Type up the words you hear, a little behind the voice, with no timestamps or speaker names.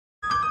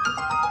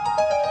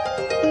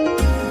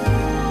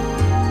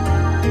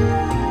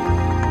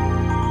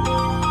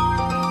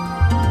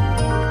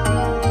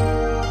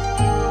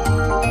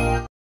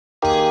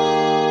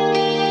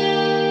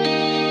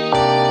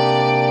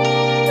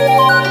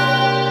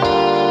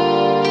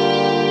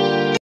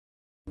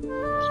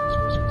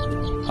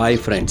Hi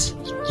friends,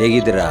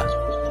 ಹೇಗಿದ್ದೀರಾ?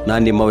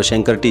 ನಾನು ನಿಮ್ಮ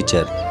Shankar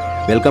teacher.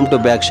 Welcome to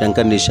back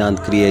Shankar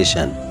Nishant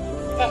creation.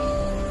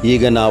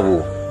 ಈಗ ನಾವು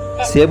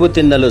ಸೇಬು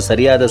ತಿನ್ನಲು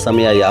ಸರಿಯಾದ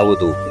ಸಮಯ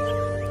ಯಾವುದು,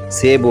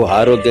 ಸೇಬು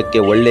ಆರೋಗ್ಯಕ್ಕೆ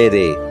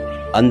ಒಳ್ಳೆಯದೇ,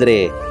 ಅಂದರೆ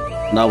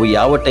ನಾವು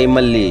ಯಾವ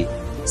ಟೈಮಲ್ಲಿ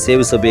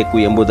ಸೇವಿಸಬೇಕು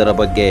ಎಂಬುದರ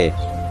ಬಗ್ಗೆ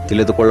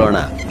ತಿಳಿದುಕೊಳ್ಳೋಣ.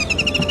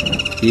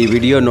 ಈ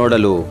ವಿಡಿಯೋ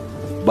ನೋಡಲು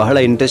ಬಹಳ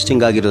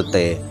ಇಂಟ್ರೆಸ್ಟಿಂಗ್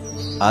ಆಗಿರುತ್ತೆ,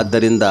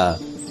 ಆದ್ದರಿಂದ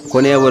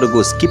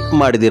ಕೊನೆಯವರೆಗೂ ಸ್ಕಿಪ್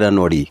ಮಾಡಿದಿರ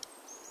ನೋಡಿ.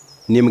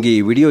 ನಿಮಗೆ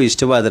ಈ ವಿಡಿಯೋ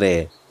ಇಷ್ಟವಾದರೆ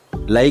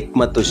ಲೈಕ್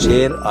ಮತ್ತು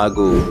ಶೇರ್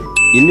ಹಾಗೂ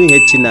ಇನ್ನೂ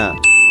ಹೆಚ್ಚಿನ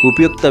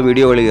ಉಪಯುಕ್ತ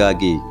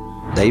ವಿಡಿಯೋಗಳಿಗಾಗಿ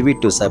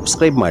ದಯವಿಟ್ಟು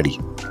ಸಬ್ಸ್ಕ್ರೈಬ್ ಮಾಡಿ.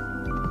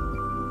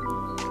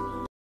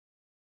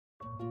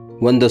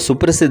 ಒಂದು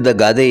ಸುಪ್ರಸಿದ್ಧ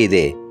ಗಾದೆ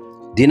ಇದೆ,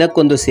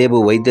 ದಿನಕ್ಕೊಂದು ಸೇಬು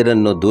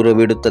ವೈದ್ಯರನ್ನು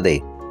ದೂರವಿಡುತ್ತದೆ.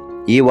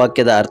 ಈ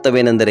ವಾಕ್ಯದ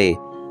ಅರ್ಥವೇನೆಂದರೆ,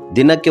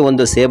 ದಿನಕ್ಕೆ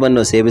ಒಂದು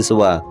ಸೇಬನ್ನು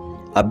ಸೇವಿಸುವ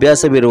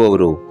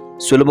ಅಭ್ಯಾಸವಿರುವವರು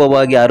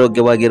ಸುಲಭವಾಗಿ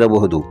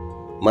ಆರೋಗ್ಯವಾಗಿರಬಹುದು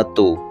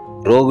ಮತ್ತು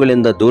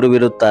ರೋಗಗಳಿಂದ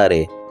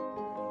ದೂರವಿರುತ್ತಾರೆ.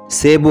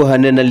 ಸೇಬು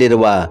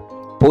ಹಣ್ಣಿನಲ್ಲಿರುವ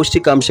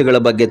ಪೌಷ್ಟಿಕಾಂಶಗಳ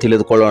ಬಗ್ಗೆ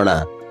ತಿಳಿದುಕೊಳ್ಳೋಣ.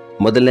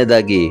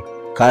 ಮೊದಲನೇದಾಗಿ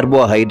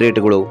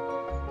ಕಾರ್ಬೋಹೈಡ್ರೇಟ್ಗಳು,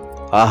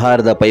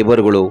 ಆಹಾರದ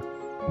ಫೈಬರ್ಗಳು,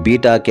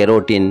 beta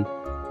carotene,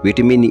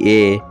 vitamin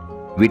A,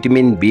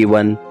 vitamin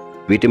B1,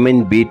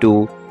 vitamin B2,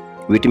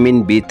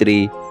 vitamin B3,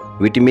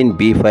 vitamin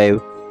B5,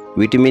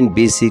 vitamin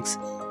B6,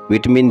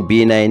 vitamin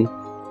B9,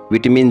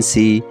 vitamin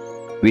C,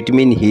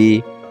 vitamin E,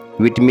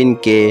 vitamin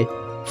K,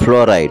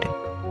 fluoride.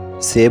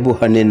 ಸೇಬು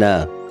ಹಣ್ಣಿನ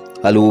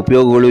ಹಲವು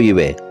ಉಪಯೋಗಗಳು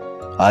ಇವೆ.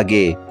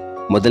 ಹಾಗೆ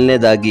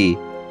ಮೊದಲನೇದಾಗಿ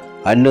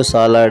ಹಣ್ಣು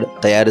ಸಲಾಡ್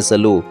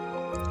ತಯಾರಿಸಲು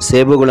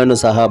ಸೇಬುಗಳನ್ನು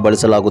ಸಹ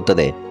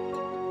ಬಳಸಲಾಗುತ್ತದೆ.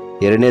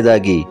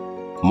 ಎರಡನೇದಾಗಿ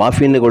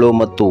ಮಾಫಿನ್ಗಳು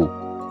ಮತ್ತು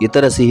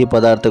ಇತರ ಸಿಹಿ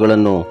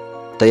ಪದಾರ್ಥಗಳನ್ನು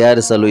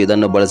ತಯಾರಿಸಲು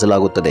ಇದನ್ನು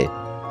ಬಳಸಲಾಗುತ್ತದೆ.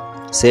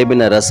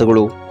 ಸೇಬಿನ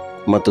ರಸಗಳು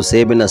ಮತ್ತು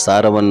ಸೇಬಿನ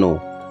ಸಾರವನ್ನು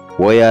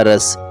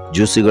ORS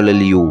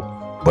ಜ್ಯೂಸುಗಳಲ್ಲಿಯೂ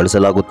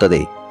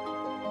ಬಳಸಲಾಗುತ್ತದೆ.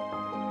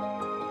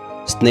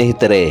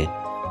 ಸ್ನೇಹಿತರೆ,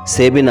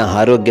 ಸೇಬಿನ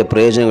ಆರೋಗ್ಯ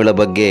ಪ್ರಯೋಜನಗಳ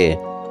ಬಗ್ಗೆ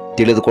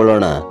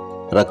ತಿಳಿದುಕೊಳ್ಳೋಣ.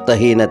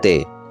 ರಕ್ತಹೀನತೆ.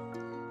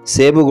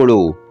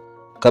 ಸೇಬುಗಳು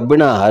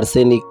ಕಬ್ಬಿಣ,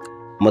 ಆರ್ಸೆನಿಕ್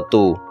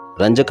ಮತ್ತು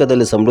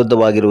ರಂಜಕದಲ್ಲಿ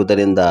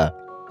ಸಮೃದ್ಧವಾಗಿರುವುದರಿಂದ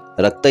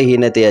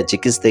ರಕ್ತಹೀನತೆಯ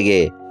ಚಿಕಿತ್ಸೆಗೆ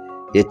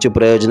ಹೆಚ್ಚು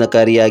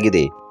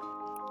ಪ್ರಯೋಜನಕಾರಿಯಾಗಿದೆ.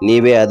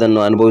 ನೀವೇ ಅದನ್ನು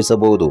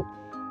ಅನುಭವಿಸಬಹುದು.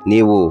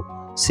 ನೀವು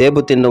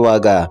ಸೇಬು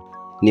ತಿನ್ನುವಾಗ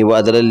ನೀವು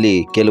ಅದರಲ್ಲಿ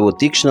ಕೆಲವು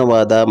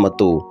ತೀಕ್ಷ್ಣವಾದ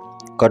ಮತ್ತು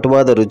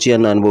ಕಟುವಾದ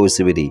ರುಚಿಯನ್ನು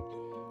ಅನುಭವಿಸುವಿರಿ.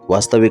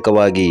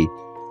 ವಾಸ್ತವಿಕವಾಗಿ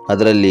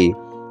ಅದರಲ್ಲಿ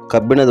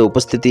ಕಬ್ಬಿಣದ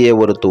ಉಪಸ್ಥಿತಿಯೇ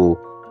ಹೊರತು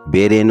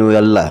ಬೇರೇನೂ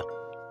ಅಲ್ಲ.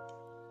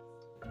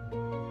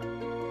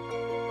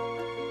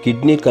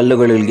 ಕಿಡ್ನಿ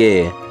ಕಲ್ಲುಗಳಿಗೆ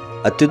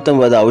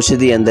ಅತ್ಯುತ್ತಮವಾದ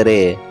ಔಷಧಿ ಎಂದರೆ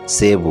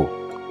ಸೇಬು.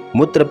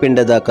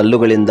 ಮೂತ್ರಪಿಂಡದ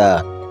ಕಲ್ಲುಗಳಿಂದ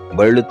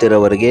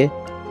ಬಳಲುತ್ತಿರುವವರಿಗೆ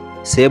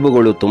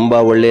ಸೇಬುಗಳು ತುಂಬ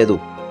ಒಳ್ಳೆಯದು.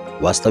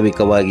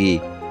 ವಾಸ್ತವಿಕವಾಗಿ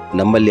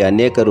ನಮ್ಮಲ್ಲಿ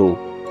ಅನೇಕರು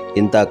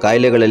ಇಂಥ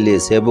ಕಾಯಿಲೆಗಳಲ್ಲಿ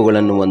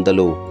ಸೇಬುಗಳನ್ನು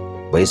ಹೊಂದಲು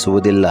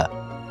ಬಯಸುವುದಿಲ್ಲ.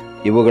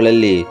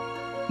 ಇವುಗಳಲ್ಲಿ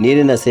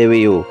ನೀರಿನ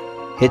ಸೇವೆಯು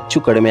ಹೆಚ್ಚು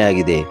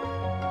ಕಡಿಮೆಯಾಗಿದೆ.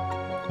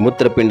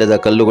 ಮೂತ್ರಪಿಂಡದ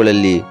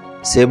ಕಲ್ಲುಗಳಲ್ಲಿ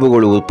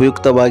ಸೇಬುಗಳು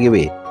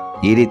ಉಪಯುಕ್ತವಾಗಿವೆ.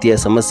 ಈ ರೀತಿಯ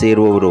ಸಮಸ್ಯೆ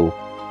ಇರುವವರು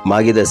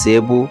ಮಾಗಿದ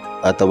ಸೇಬು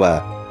ಅಥವಾ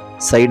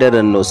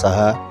ಸೈಡರನ್ನು ಸಹ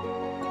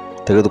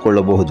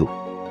ತೆಗೆದುಕೊಳ್ಳಬಹುದು.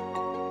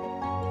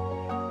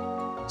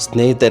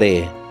 ಸ್ನೇಹಿತರೆ,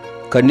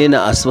 ಕಣ್ಣಿನ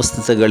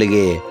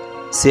ಅಸ್ವಸ್ಥತೆಗಳಿಗೆ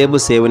ಸೇಬು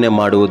ಸೇವನೆ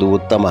ಮಾಡುವುದು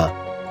ಉತ್ತಮ.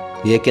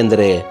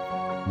 ಏಕೆಂದರೆ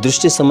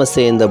ದೃಷ್ಟಿ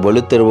ಸಮಸ್ಯೆಯಿಂದ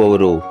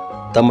ಬಳಲುತ್ತಿರುವವರು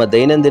ತಮ್ಮ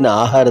ದೈನಂದಿನ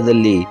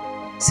ಆಹಾರದಲ್ಲಿ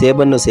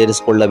ಸೇಬನ್ನು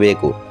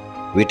ಸೇರಿಸಿಕೊಳ್ಳಬೇಕು.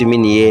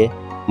 ವಿಟಮಿನ್ ಎ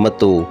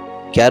ಮತ್ತು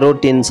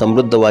ಕ್ಯಾರೋಟಿನ್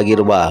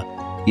ಸಮೃದ್ಧವಾಗಿರುವ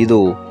ಇದು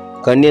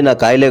ಕಣ್ಣಿನ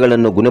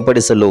ಕಾಯಿಲೆಗಳನ್ನು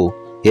ಗುಣಪಡಿಸಲು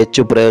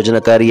ಹೆಚ್ಚು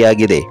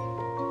ಪ್ರಯೋಜನಕಾರಿಯಾಗಿದೆ.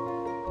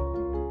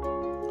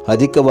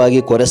 ಅಧಿಕವಾಗಿ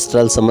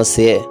ಕೊಲೆಸ್ಟ್ರಾಲ್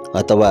ಸಮಸ್ಯೆ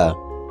ಅಥವಾ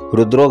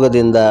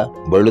ಹೃದ್ರೋಗದಿಂದ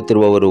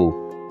ಬಳಲುತ್ತಿರುವವರು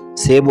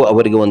ಸೇಬು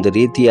ಅವರಿಗೆ ಒಂದು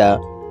ರೀತಿಯ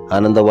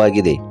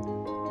ಆನಂದವಾಗಿದೆ.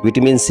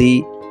 ವಿಟಮಿನ್ ಸಿ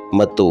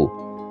ಮತ್ತು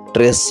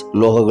ಟ್ರೇಸ್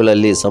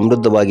ಲೋಹಗಳಲ್ಲಿ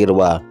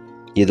ಸಮೃದ್ಧವಾಗಿರುವ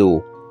ಇದು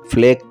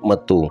ಫ್ಲೇಕ್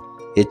ಮತ್ತು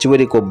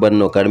ಹೆಚ್ಚುವರಿ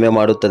ಕೊಬ್ಬನ್ನು ಕಡಿಮೆ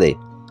ಮಾಡುತ್ತದೆ.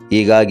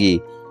 ಹೀಗಾಗಿ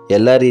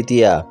ಎಲ್ಲ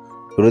ರೀತಿಯ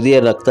ಹೃದಯ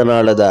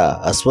ರಕ್ತನಾಳದ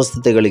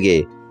ಅಸ್ವಸ್ಥತೆಗಳಿಗೆ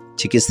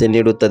ಚಿಕಿತ್ಸೆ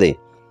ನೀಡುತ್ತದೆ.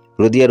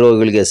 ಹೃದಯ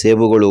ರೋಗಗಳಿಗೆ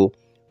ಸೇಬುಗಳು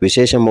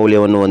ವಿಶೇಷ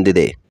ಮೌಲ್ಯವನ್ನು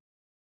ಹೊಂದಿದೆ.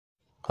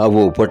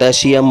 ಅವು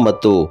ಪೊಟ್ಯಾಷಿಯಂ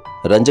ಮತ್ತು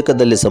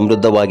ರಂಜಕದಲ್ಲಿ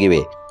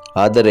ಸಮೃದ್ಧವಾಗಿವೆ,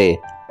 ಆದರೆ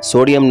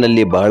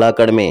ಸೋಡಿಯಂನಲ್ಲಿ ಬಹಳ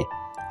ಕಡಿಮೆ.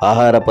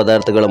 ಆಹಾರ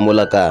ಪದಾರ್ಥಗಳ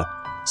ಮೂಲಕ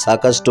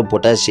ಸಾಕಷ್ಟು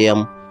ಪೊಟ್ಯಾಷಿಯಂ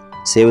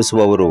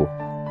ಸೇವಿಸುವವರು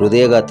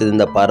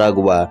ಹೃದಯಾಘಾತದಿಂದ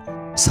ಪಾರಾಗುವ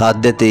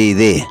ಸಾಧ್ಯತೆ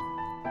ಇದೆ.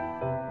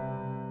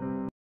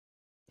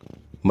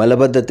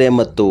 ಮಲಬದ್ಧತೆ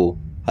ಮತ್ತು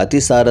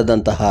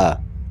ಅತಿಸಾರದಂತಹ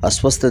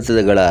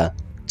ಅಸ್ವಸ್ಥತೆಗಳ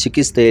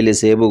ಚಿಕಿತ್ಸೆಯಲ್ಲಿ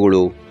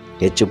ಸೇಬುಗಳು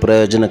ಹೆಚ್ಚು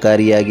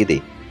ಪ್ರಯೋಜನಕಾರಿಯಾಗಿದೆ.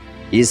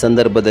 ಈ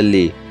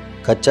ಸಂದರ್ಭದಲ್ಲಿ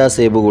ಕಚ್ಚಾ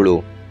ಸೇಬುಗಳು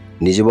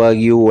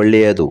ನಿಜವಾಗಿಯೂ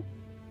ಒಳ್ಳೆಯದು.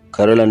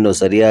 ಕರುಳನ್ನು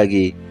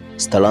ಸರಿಯಾಗಿ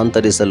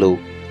ಸ್ಥಳಾಂತರಿಸಲು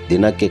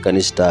ದಿನಕ್ಕೆ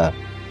ಕನಿಷ್ಠ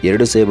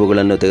 2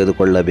 ಸೇಬುಗಳನ್ನು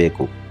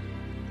ತೆಗೆದುಕೊಳ್ಳಬೇಕು.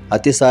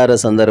 ಅತಿಸಾರ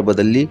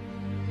ಸಂದರ್ಭದಲ್ಲಿ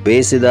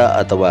ಬೇಯಿಸಿದ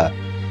ಅಥವಾ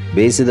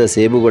ಬೇಯಿಸಿದ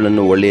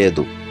ಸೇಬುಗಳನ್ನು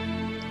ಒಳ್ಳೆಯದು.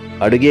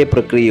 ಅಡುಗೆ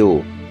ಪ್ರಕ್ರಿಯೆಯು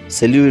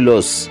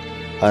ಸೆಲ್ಯುಲೋಸ್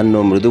ಅನ್ನು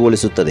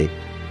ಮೃದುಗೊಳಿಸುತ್ತದೆ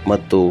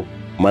ಮತ್ತು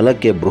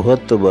ಮಲಕ್ಕೆ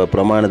ಬೃಹತ್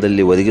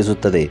ಪ್ರಮಾಣದಲ್ಲಿ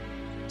ಒದಗಿಸುತ್ತದೆ.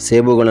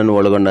 ಸೇಬುಗಳನ್ನು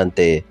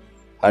ಒಳಗೊಂಡಂತೆ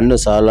ಹಣ್ಣು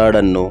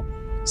ಸಲಾಡನ್ನು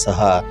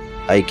ಸಹ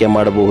ಆಯ್ಕೆ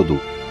ಮಾಡಬಹುದು.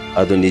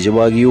 ಅದು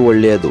ನಿಜವಾಗಿಯೂ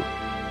ಒಳ್ಳೆಯದು.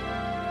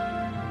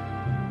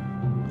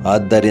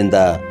 ಆದ್ದರಿಂದ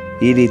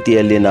ಈ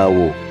ರೀತಿಯಲ್ಲಿ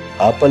ನಾವು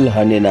ಆಪಲ್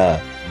ಹಣ್ಣಿನ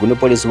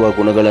ಗುಣಪಡಿಸುವ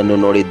ಗುಣಗಳನ್ನು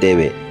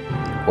ನೋಡಿದ್ದೇವೆ.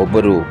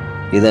 ಒಬ್ಬರು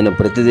ಇದನ್ನು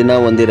ಪ್ರತಿದಿನ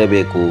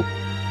ಹೊಂದಿರಬೇಕು.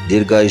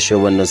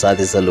 ದೀರ್ಘಾಯುಷ್ಯವನ್ನು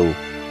ಸಾಧಿಸಲು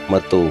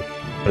ಮತ್ತು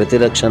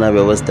ಪ್ರತಿರಕ್ಷಣಾ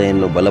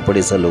ವ್ಯವಸ್ಥೆಯನ್ನು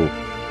ಬಲಪಡಿಸಲು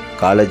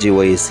ಕಾಳಜಿ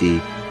ವಹಿಸಿ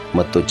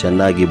ಮತ್ತು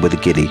ಚೆನ್ನಾಗಿ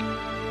ಬದುಕಿರಿ.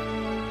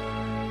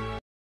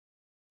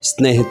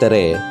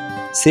 ಸ್ನೇಹಿತರೆ,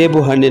 ಸೇಬು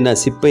ಹಣ್ಣಿನ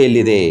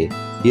ಸಿಪ್ಪೆಯಲ್ಲಿದೆ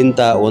ಇಂಥ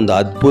ಒಂದು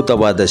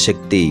ಅದ್ಭುತವಾದ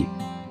ಶಕ್ತಿ.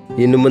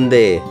 ಇನ್ನು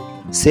ಮುಂದೆ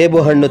ಸೇಬು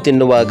ಹಣ್ಣು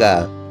ತಿನ್ನುವಾಗ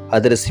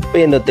ಅದರ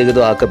ಸಿಪ್ಪೆಯನ್ನು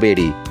ತೆಗೆದು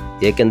ಹಾಕಬೇಡಿ,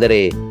 ಏಕೆಂದರೆ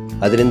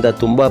ಅದರಿಂದ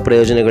ತುಂಬ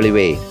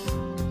ಪ್ರಯೋಜನಗಳಿವೆ.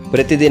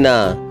 ಪ್ರತಿದಿನ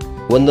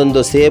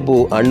ಒಂದೊಂದು ಸೇಬು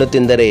ಹಣ್ಣು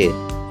ತಿಂದರೆ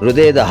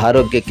ಹೃದಯದ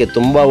ಆರೋಗ್ಯಕ್ಕೆ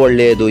ತುಂಬ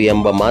ಒಳ್ಳೆಯದು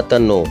ಎಂಬ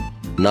ಮಾತನ್ನು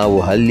ನಾವು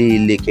ಅಲ್ಲಿ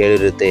ಇಲ್ಲಿ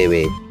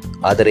ಕೇಳಿರುತ್ತೇವೆ.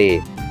 ಆದರೆ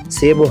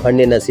ಸೇಬು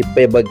ಹಣ್ಣಿನ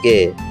ಸಿಪ್ಪೆ ಬಗ್ಗೆ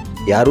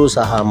ಯಾರೂ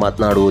ಸಹ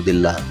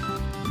ಮಾತನಾಡುವುದಿಲ್ಲ.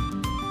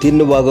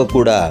 ತಿನ್ನುವಾಗ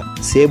ಕೂಡ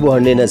ಸೇಬು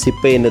ಹಣ್ಣಿನ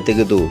ಸಿಪ್ಪೆಯನ್ನು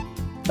ತೆಗೆದು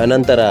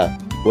ಅನಂತರ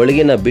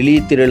ಒಳಗಿನ ಬಿಳಿ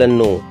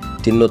ತಿರುಳನ್ನು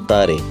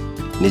ತಿನ್ನುತ್ತಾರೆ.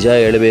 ನಿಜ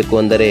ಹೇಳಬೇಕು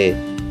ಅಂದರೆ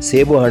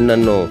ಸೇಬು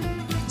ಹಣ್ಣನ್ನು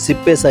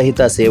ಸಿಪ್ಪೆ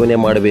ಸಹಿತ ಸೇವನೆ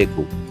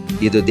ಮಾಡಬೇಕು.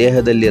 ಇದು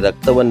ದೇಹದಲ್ಲಿ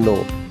ರಕ್ತವನ್ನು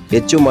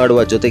ಹೆಚ್ಚು ಮಾಡುವ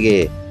ಜೊತೆಗೆ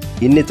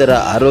ಇನ್ನಿತರ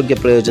ಆರೋಗ್ಯ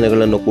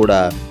ಪ್ರಯೋಜನಗಳನ್ನು ಕೂಡ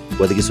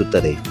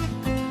ಒದಗಿಸುತ್ತದೆ.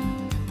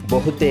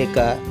 ಬಹುತೇಕ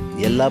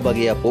ಎಲ್ಲ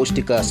ಬಗೆಯ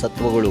ಪೌಷ್ಟಿಕ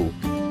ಸತ್ವಗಳು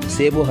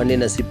ಸೇಬು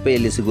ಹಣ್ಣಿನ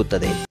ಸಿಪ್ಪೆಯಲ್ಲಿ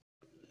ಸಿಗುತ್ತದೆ.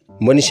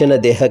 ಮನುಷ್ಯನ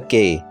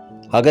ದೇಹಕ್ಕೆ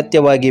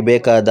ಅಗತ್ಯವಾಗಿ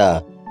ಬೇಕಾದ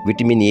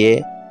vitamin A,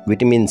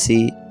 vitamin C,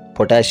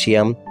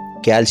 potassium,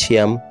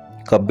 calcium,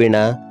 ಕಬ್ಬಿಣ,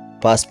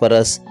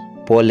 ಫಾಸ್ಫರಸ್,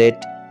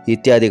 ಫೋಲೇಟ್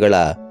ಇತ್ಯಾದಿಗಳ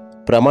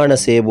ಪ್ರಮಾಣ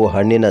ಸೇಬು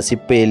ಹಣ್ಣಿನ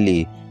ಸಿಪ್ಪೆಯಲ್ಲಿ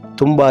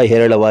ತುಂಬ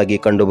ಹೇರಳವಾಗಿ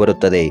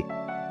ಕಂಡುಬರುತ್ತದೆ.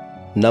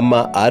 ನಮ್ಮ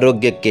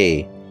ಆರೋಗ್ಯಕ್ಕೆ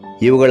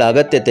ಇವುಗಳ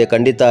ಅಗತ್ಯತೆ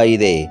ಖಂಡಿತ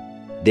ಇದೆ.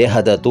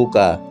 ದೇಹದ ತೂಕ,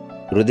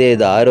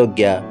 ಹೃದಯದ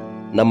ಆರೋಗ್ಯ,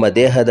 ನಮ್ಮ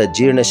ದೇಹದ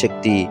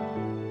ಜೀರ್ಣಶಕ್ತಿ,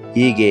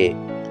 ಹೀಗೆ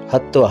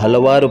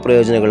ಹಲವಾರು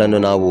ಪ್ರಯೋಜನಗಳನ್ನು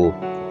ನಾವು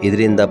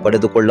ಇದರಿಂದ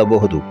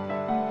ಪಡೆದುಕೊಳ್ಳಬಹುದು.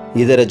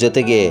 ಇದರ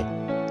ಜೊತೆಗೆ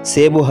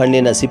ಸೇಬು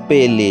ಹಣ್ಣಿನ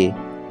ಸಿಪ್ಪೆಯಲ್ಲಿ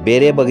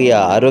ಬೇರೆ ಬಗೆಯ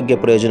ಆರೋಗ್ಯ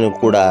ಪ್ರಯೋಜನ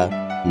ಕೂಡ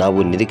ನಾವು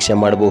ನಿರೀಕ್ಷೆ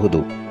ಮಾಡಬಹುದು.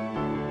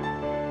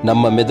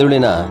 ನಮ್ಮ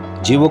ಮೆದುಳಿನ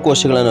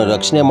ಜೀವಕೋಶಗಳನ್ನು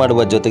ರಕ್ಷಣೆ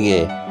ಮಾಡುವ ಜೊತೆಗೆ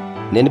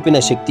ನೆನಪಿನ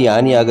ಶಕ್ತಿ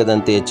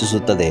ಹಾನಿಯಾಗದಂತೆ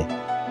ಹೆಚ್ಚಿಸುತ್ತದೆ.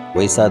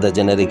 ವಯಸ್ಸಾದ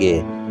ಜನರಿಗೆ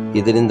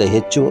ಇದರಿಂದ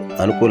ಹೆಚ್ಚು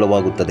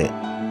ಅನುಕೂಲವಾಗುತ್ತದೆ.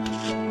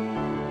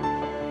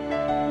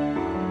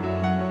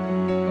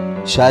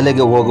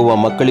 ಶಾಲೆಗೆ ಹೋಗುವ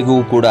ಮಕ್ಕಳಿಗೂ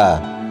ಕೂಡ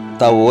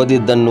ತಾವು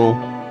ಓದಿದ್ದನ್ನು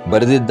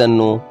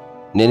ಬರೆದಿದ್ದನ್ನು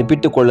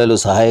ನೆನಪಿಟ್ಟುಕೊಳ್ಳಲು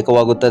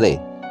ಸಹಾಯಕವಾಗುತ್ತದೆ.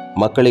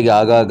 ಮಕ್ಕಳಿಗೆ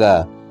ಆಗಾಗ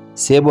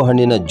ಸೇಬು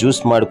ಹಣ್ಣಿನ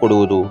ಜ್ಯೂಸ್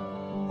ಮಾಡಿಕೊಡುವುದು,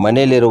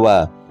 ಮನೆಯಲ್ಲಿರುವ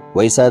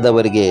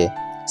ವಯಸ್ಸಾದವರಿಗೆ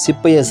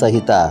ಸಿಪ್ಪೆಯ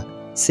ಸಹಿತ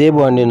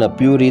ಸೇಬು ಹಣ್ಣಿನ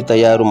ಪ್ಯೂರಿ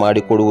ತಯಾರು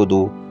ಮಾಡಿಕೊಡುವುದು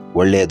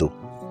ಒಳ್ಳೆಯದು.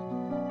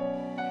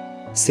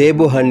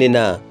 ಸೇಬು ಹಣ್ಣಿನ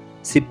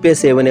ಸಿಪ್ಪೆ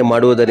ಸೇವನೆ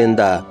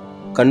ಮಾಡುವುದರಿಂದ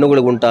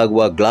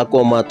ಕಣ್ಣುಗಳಿಗುಂಟಾಗುವ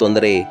ಗ್ಲಾಕೋಮಾ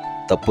ತೊಂದರೆ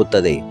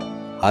ತಪ್ಪುತ್ತದೆ.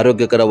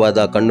 ಆರೋಗ್ಯಕರವಾದ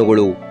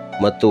ಕಣ್ಣುಗಳು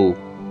ಮತ್ತು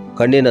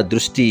ಕಣ್ಣಿನ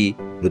ದೃಷ್ಟಿ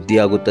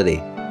ವೃದ್ಧಿಯಾಗುತ್ತದೆ.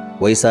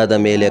 ವಯಸ್ಸಾದ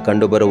ಮೇಲೆ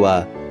ಕಂಡುಬರುವ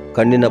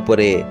ಕಣ್ಣಿನ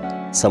ಪೊರೆ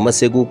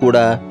ಸಮಸ್ಯೆಗೂ ಕೂಡ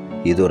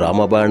ಇದು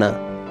ರಾಮಬಾಣ.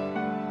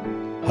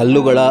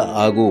 ಹಲ್ಲುಗಳ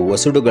ಹಾಗೂ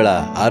ವಸುಡುಗಳ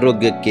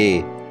ಆರೋಗ್ಯಕ್ಕೆ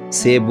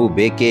ಸೇಬು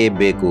ಬೇಕೇ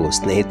ಬೇಕು.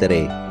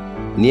 ಸ್ನೇಹಿತರೆ,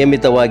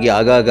 ನಿಯಮಿತವಾಗಿ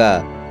ಆಗಾಗ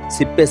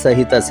ಸಿಪ್ಪೆ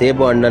ಸಹಿತ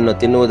ಸೇಬು ಹಣ್ಣನ್ನು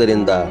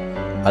ತಿನ್ನುವುದರಿಂದ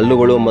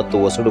ಹಲ್ಲುಗಳು ಮತ್ತು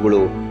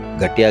ವಸುಡುಗಳು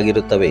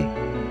ಗಟ್ಟಿಯಾಗಿರುತ್ತವೆ.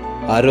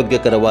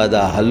 ಆರೋಗ್ಯಕರವಾದ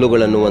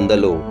ಹಲ್ಲುಗಳನ್ನು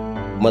ಹೊಂದಲು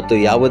ಮತ್ತು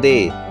ಯಾವುದೇ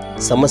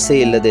ಸಮಸ್ಯೆ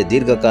ಇಲ್ಲದೆ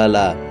ದೀರ್ಘಕಾಲ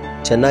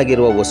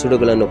ಚೆನ್ನಾಗಿರುವ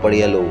ವಸುಡುಗಳನ್ನು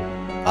ಪಡೆಯಲು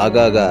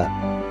ಆಗಾಗ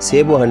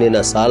ಸೇಬು ಹಣ್ಣಿನ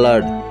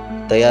ಸಲಾಡ್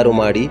ತಯಾರು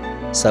ಮಾಡಿ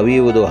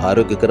ಸವಿಯುವುದು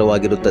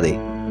ಆರೋಗ್ಯಕರವಾಗಿರುತ್ತದೆ.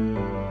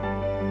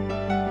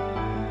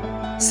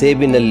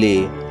 ಸೇಬಿನಲ್ಲಿ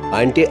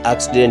ಆಂಟಿ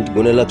ಆಕ್ಸಿಡೆಂಟ್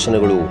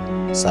ಗುಣಲಕ್ಷಣಗಳು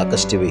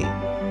ಸಾಕಷ್ಟಿವೆ.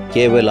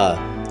 ಕೇವಲ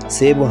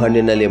ಸೇಬು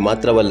ಹಣ್ಣಿನಲ್ಲಿ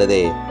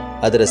ಮಾತ್ರವಲ್ಲದೆ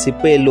ಅದರ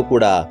ಸಿಪ್ಪೆಯಲ್ಲೂ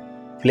ಕೂಡ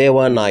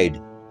ಫ್ಲೇವಾನಾಯ್ಡ್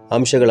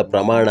ಅಂಶಗಳ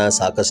ಪ್ರಮಾಣ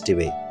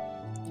ಸಾಕಷ್ಟಿವೆ.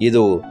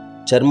 ಇದು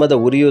ಚರ್ಮದ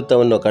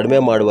ಉರಿಯೂತವನ್ನು ಕಡಿಮೆ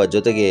ಮಾಡುವ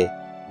ಜೊತೆಗೆ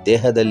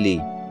ದೇಹದಲ್ಲಿ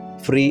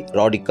ಫ್ರೀ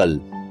ರಾಡಿಕಲ್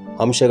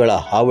ಅಂಶಗಳ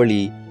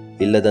ಹಾವಳಿ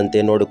ಇಲ್ಲದಂತೆ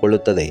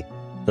ನೋಡಿಕೊಳ್ಳುತ್ತದೆ.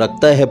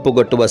 ರಕ್ತ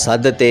ಹೆಪ್ಪುಗಟ್ಟುವ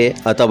ಸಾಧ್ಯತೆ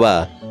ಅಥವಾ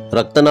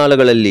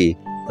ರಕ್ತನಾಳಗಳಲ್ಲಿ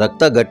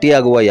ರಕ್ತ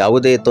ಗಟ್ಟಿಯಾಗುವ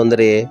ಯಾವುದೇ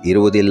ತೊಂದರೆ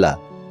ಇರುವುದಿಲ್ಲ.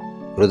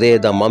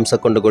 ಹೃದಯದ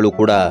ಮಾಂಸಖಂಡಗಳು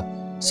ಕೂಡ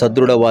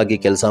ಸದೃಢವಾಗಿ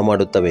ಕೆಲಸ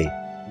ಮಾಡುತ್ತವೆ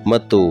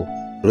ಮತ್ತು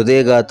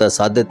ಹೃದಯಘಾತ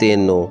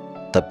ಸಾಧ್ಯತೆಯನ್ನು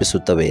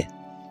ತಪ್ಪಿಸುತ್ತವೆ.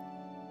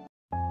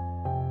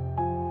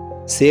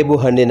 ಸೇಬು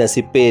ಹಣ್ಣಿನ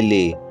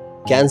ಸಿಪ್ಪೆಯಲ್ಲಿ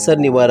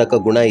ಕ್ಯಾನ್ಸರ್ ನಿವಾರಕ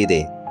ಗುಣ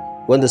ಇದೆ.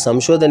 ಒಂದು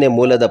ಸಂಶೋಧನೆ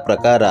ಮೂಲದ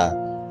ಪ್ರಕಾರ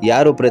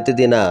ಯಾರು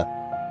ಪ್ರತಿದಿನ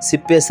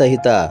ಸಿಪ್ಪೆ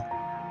ಸಹಿತ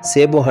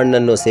ಸೇಬು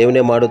ಹಣ್ಣನ್ನು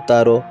ಸೇವನೆ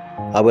ಮಾಡುತ್ತಾರೋ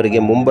ಅವರಿಗೆ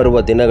ಮುಂಬರುವ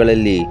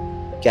ದಿನಗಳಲ್ಲಿ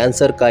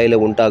ಕ್ಯಾನ್ಸರ್ ಕಾಯಿಲೆ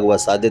ಉಂಟಾಗುವ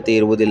ಸಾಧ್ಯತೆ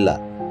ಇರುವುದಿಲ್ಲ.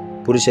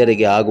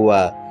 ಪುರುಷರಿಗೆ ಆಗುವ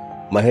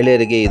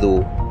ಮಹಿಳೆಯರಿಗೆ ಇದು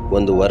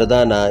ಒಂದು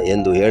ವರದಾನ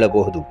ಎಂದು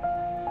ಹೇಳಬಹುದು.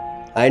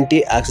 ಆಂಟಿ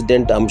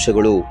ಆಕ್ಸಿಡೆಂಟ್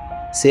ಅಂಶಗಳು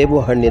ಸೇಬು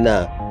ಹಣ್ಣಿನ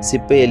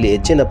ಸಿಪ್ಪೆಯಲ್ಲಿ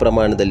ಹೆಚ್ಚಿನ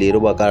ಪ್ರಮಾಣದಲ್ಲಿ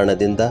ಇರುವ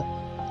ಕಾರಣದಿಂದ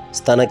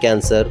ಸ್ತನ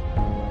ಕ್ಯಾನ್ಸರ್,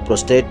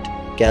 ಪ್ರೊಸ್ಟೇಟ್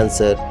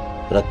ಕ್ಯಾನ್ಸರ್,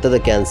 ರಕ್ತದ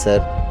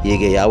ಕ್ಯಾನ್ಸರ್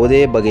ಹೀಗೆ ಯಾವುದೇ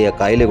ಬಗೆಯ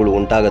ಕಾಯಿಲೆಗಳು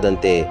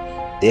ಉಂಟಾಗದಂತೆ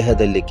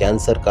ದೇಹದಲ್ಲಿ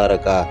ಕ್ಯಾನ್ಸರ್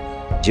ಕಾರಕ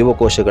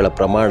ಜೀವಕೋಶಗಳ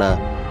ಪ್ರಮಾಣ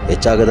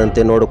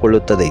ಹೆಚ್ಚಾಗದಂತೆ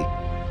ನೋಡಿಕೊಳ್ಳುತ್ತದೆ.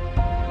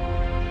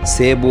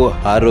 ಸೇಬು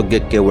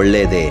ಆರೋಗ್ಯಕ್ಕೆ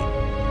ಒಳ್ಳೆಯದೇ,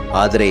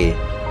 ಆದರೆ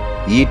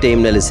ಈ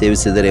ಟೈಮ್ನಲ್ಲಿ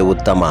ಸೇವಿಸಿದರೆ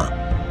ಉತ್ತಮ.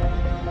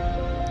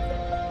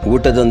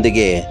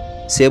 ಊಟದೊಂದಿಗೆ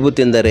ಸೇಬು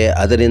ತಿಂದರೆ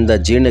ಅದರಿಂದ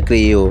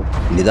ಜೀರ್ಣಕ್ರಿಯೆಯು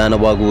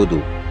ನಿಧಾನವಾಗುವುದು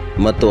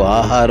ಮತ್ತು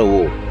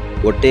ಆಹಾರವು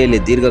ಹೊಟ್ಟೆಯಲ್ಲಿ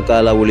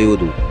ದೀರ್ಘಕಾಲ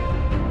ಉಳಿಯುವುದು.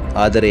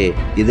 ಆದರೆ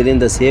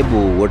ಇದರಿಂದ ಸೇಬು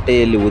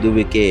ಹೊಟ್ಟೆಯಲ್ಲಿ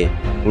ಊದುವಿಕೆ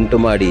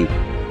ಉಂಟುಮಾಡಿ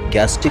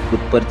ಗ್ಯಾಸ್ಟ್ರಿಕ್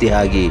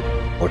ಉತ್ಪತ್ತಿಯಾಗಿ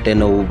ಹೊಟ್ಟೆ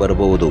ನೋವು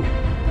ಬರಬಹುದು.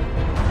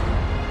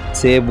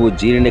 ಸೇಬು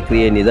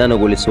ಜೀರ್ಣಕ್ರಿಯೆ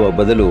ನಿಧಾನಗೊಳಿಸುವ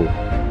ಬದಲು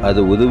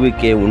ಅದು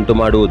ಊದುವಿಕೆ ಉಂಟು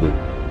ಮಾಡುವುದು.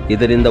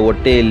 ಇದರಿಂದ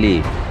ಹೊಟ್ಟೆಯಲ್ಲಿ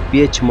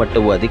pH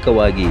ಮಟ್ಟವು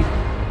ಅಧಿಕವಾಗಿ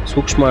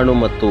ಸೂಕ್ಷ್ಮಾಣು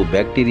ಮತ್ತು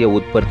ಬ್ಯಾಕ್ಟೀರಿಯಾ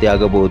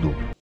ಉತ್ಪತ್ತಿಯಾಗಬಹುದು.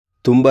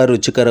 ತುಂಬ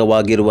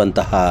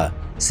ರುಚಿಕರವಾಗಿರುವಂತಹ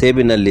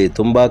ಸೇಬಿನಲ್ಲಿ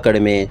ತುಂಬ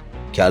ಕಡಿಮೆ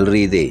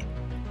ಕ್ಯಾಲರಿ ಇದೆ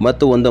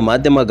ಮತ್ತು ಒಂದು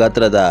ಮಧ್ಯಮ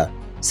ಗಾತ್ರದ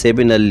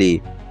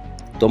ಸೇಬಿನಲ್ಲಿ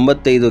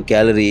 95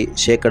 ಕ್ಯಾಲರಿ,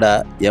 ಶೇಕಡ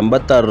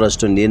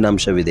 86ರಷ್ಟು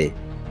ನೀರಿನಾಂಶವಿದೆ.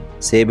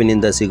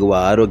 ಸೇಬಿನಿಂದ ಸಿಗುವ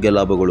ಆರೋಗ್ಯ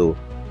ಲಾಭಗಳು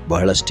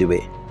ಬಹಳಷ್ಟಿವೆ.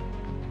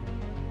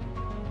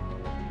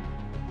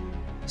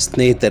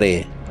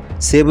 ಸ್ನೇಹಿತರೆ,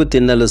 ಸೇಬು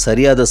ತಿನ್ನಲು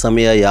ಸರಿಯಾದ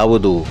ಸಮಯ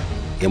ಯಾವುದು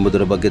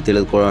ಎಂಬುದರ ಬಗ್ಗೆ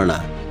ತಿಳಿದುಕೊಳ್ಳೋಣ.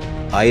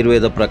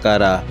 ಆಯುರ್ವೇದ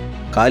ಪ್ರಕಾರ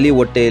ಖಾಲಿ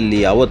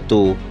ಹೊಟ್ಟೆಯಲ್ಲಿ ಯಾವತ್ತೂ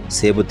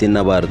ಸೇಬು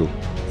ತಿನ್ನಬಾರದು.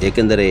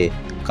 ಏಕೆಂದರೆ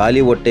ಖಾಲಿ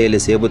ಹೊಟ್ಟೆಯಲ್ಲಿ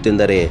ಸೇಬು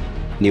ತಿಂದರೆ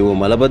ನೀವು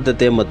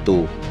ಮಲಬದ್ಧತೆ ಮತ್ತು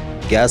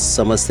ಗ್ಯಾಸ್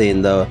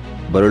ಸಮಸ್ಯೆಯಿಂದ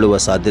ಬರಳುವ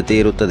ಸಾಧ್ಯತೆ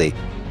ಇರುತ್ತದೆ.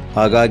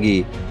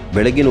 ಹಾಗಾಗಿ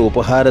ಬೆಳಗಿನ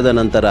ಉಪಹಾರದ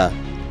ನಂತರ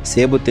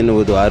ಸೇಬು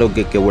ತಿನ್ನುವುದು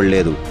ಆರೋಗ್ಯಕ್ಕೆ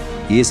ಒಳ್ಳೆಯದು.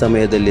 ಈ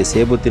ಸಮಯದಲ್ಲಿ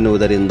ಸೇಬು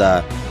ತಿನ್ನುವುದರಿಂದ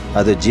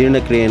ಅದು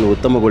ಜೀರ್ಣಕ್ರಿಯೆಯನ್ನು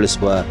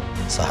ಉತ್ತಮಗೊಳಿಸುವ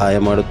ಸಹಾಯ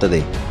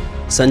ಮಾಡುತ್ತದೆ.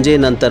 ಸಂಜೆ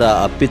ನಂತರ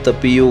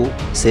ಅಪ್ಪಿತಪ್ಪಿಯೂ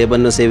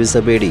ಸೇಬನ್ನು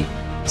ಸೇವಿಸಬೇಡಿ.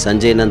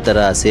 ಸಂಜೆ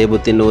ನಂತರ ಸೇಬು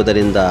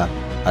ತಿನ್ನುವುದರಿಂದ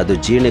ಅದು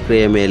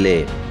ಜೀರ್ಣಕ್ರಿಯೆಯ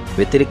ಮೇಲೆ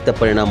ವ್ಯತಿರಿಕ್ತ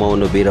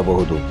ಪರಿಣಾಮವನ್ನು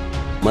ಬೀರಬಹುದು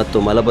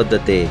ಮತ್ತು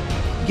ಮಲಬದ್ಧತೆ,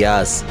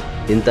 ಗ್ಯಾಸ್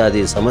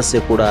ಇಂತ್ಯಾದಿ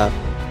ಸಮಸ್ಯೆ ಕೂಡ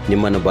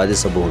ನಿಮ್ಮನ್ನು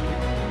ಬಾಧಿಸಬಹುದು.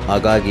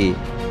 ಹಾಗಾಗಿ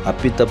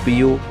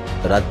ಅಪ್ಪಿತಪ್ಪಿಯೂ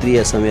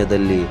ರಾತ್ರಿಯ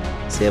ಸಮಯದಲ್ಲಿ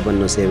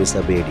ಸೇಬನ್ನು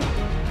ಸೇವಿಸಬೇಡಿ.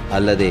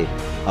 ಅಲ್ಲದೆ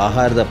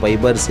ಆಹಾರದ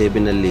ಫೈಬರ್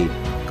ಸೇಬಿನಲ್ಲಿ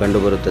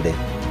ಕಂಡುಬರುತ್ತದೆ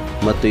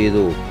ಮತ್ತು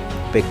ಇದು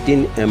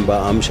ಪೆಕ್ಟಿನ್ ಎಂಬ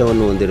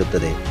ಅಂಶವನ್ನು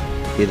ಹೊಂದಿರುತ್ತದೆ.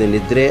 ಇದು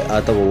ನಿದ್ರೆ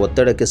ಅಥವಾ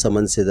ಒತ್ತಡಕ್ಕೆ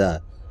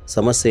ಸಂಬಂಧಿಸಿದ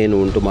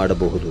ಸಮಸ್ಯೆಯನ್ನು ಉಂಟು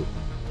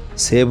ಮಾಡಬಹುದು.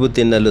 ಸೇಬು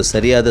ತಿನ್ನಲು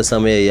ಸರಿಯಾದ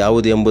ಸಮಯ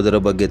ಯಾವುದು ಎಂಬುದರ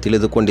ಬಗ್ಗೆ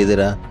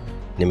ತಿಳಿದುಕೊಂಡಿದ್ದೀರಾ?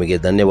 ನಿಮಗೆ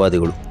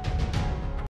ಧನ್ಯವಾದಗಳು.